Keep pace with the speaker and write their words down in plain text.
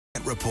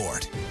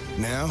Report.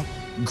 Now,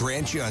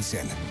 Grant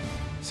Johnson.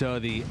 So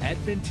the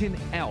Edmonton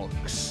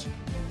Elks,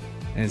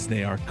 as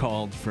they are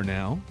called for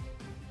now,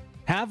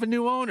 have a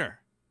new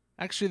owner.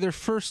 Actually, their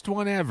first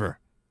one ever.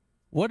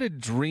 What a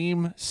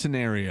dream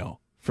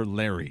scenario for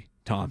Larry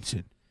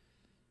Thompson.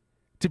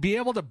 To be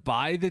able to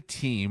buy the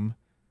team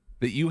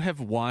that you have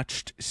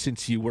watched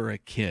since you were a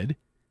kid.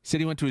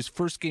 Said he went to his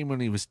first game when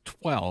he was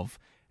 12,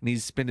 and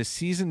he's been a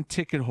season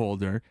ticket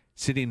holder,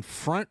 sitting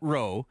front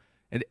row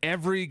at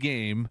every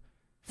game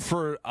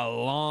for a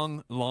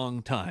long,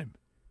 long time.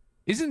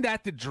 Isn't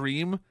that the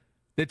dream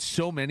that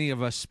so many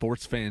of us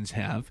sports fans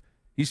have?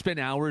 You spend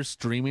hours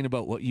dreaming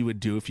about what you would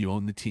do if you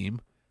owned the team.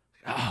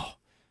 Oh,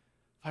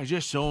 if I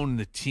just owned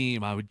the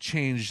team, I would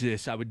change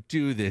this, I would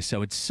do this, I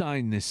would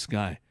sign this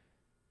guy.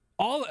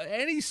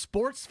 Any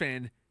sports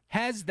fan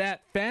has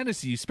that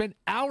fantasy. You spend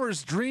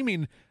hours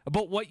dreaming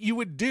about what you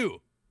would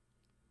do.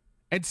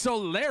 And so,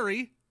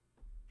 Larry,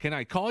 can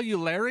I call you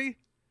Larry?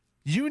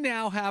 You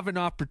now have an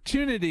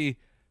opportunity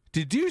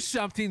to do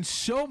something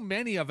so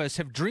many of us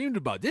have dreamed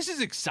about. This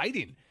is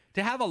exciting.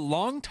 To have a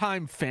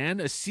longtime fan,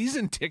 a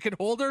season ticket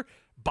holder,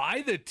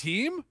 buy the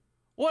team?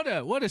 What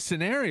a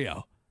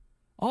scenario.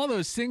 All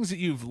those things that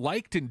you've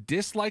liked and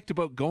disliked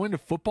about going to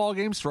football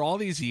games for all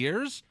these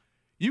years,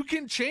 you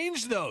can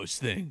change those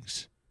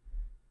things.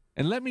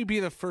 And let me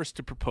be the first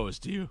to propose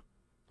to you,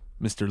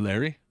 Mr.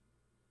 Larry.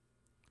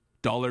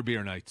 Dollar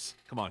beer nights.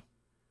 Come on.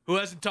 Who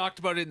hasn't talked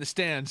about it in the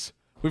stands?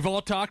 We've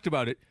all talked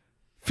about it.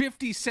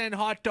 50-cent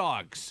hot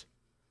dogs.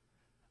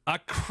 A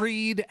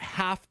Creed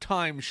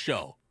halftime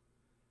show.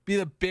 Be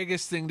the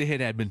biggest thing to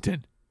hit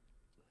Edmonton.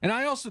 And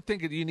I also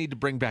think that you need to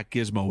bring back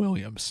Gizmo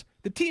Williams.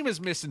 The team is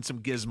missing some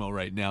Gizmo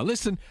right now.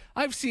 Listen,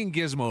 I've seen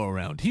Gizmo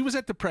around. He was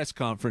at the press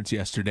conference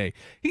yesterday.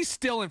 He's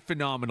still in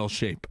phenomenal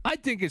shape. I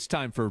think it's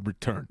time for a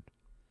return.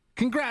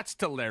 Congrats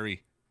to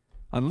Larry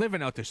on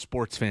living out the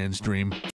sports fan's dream.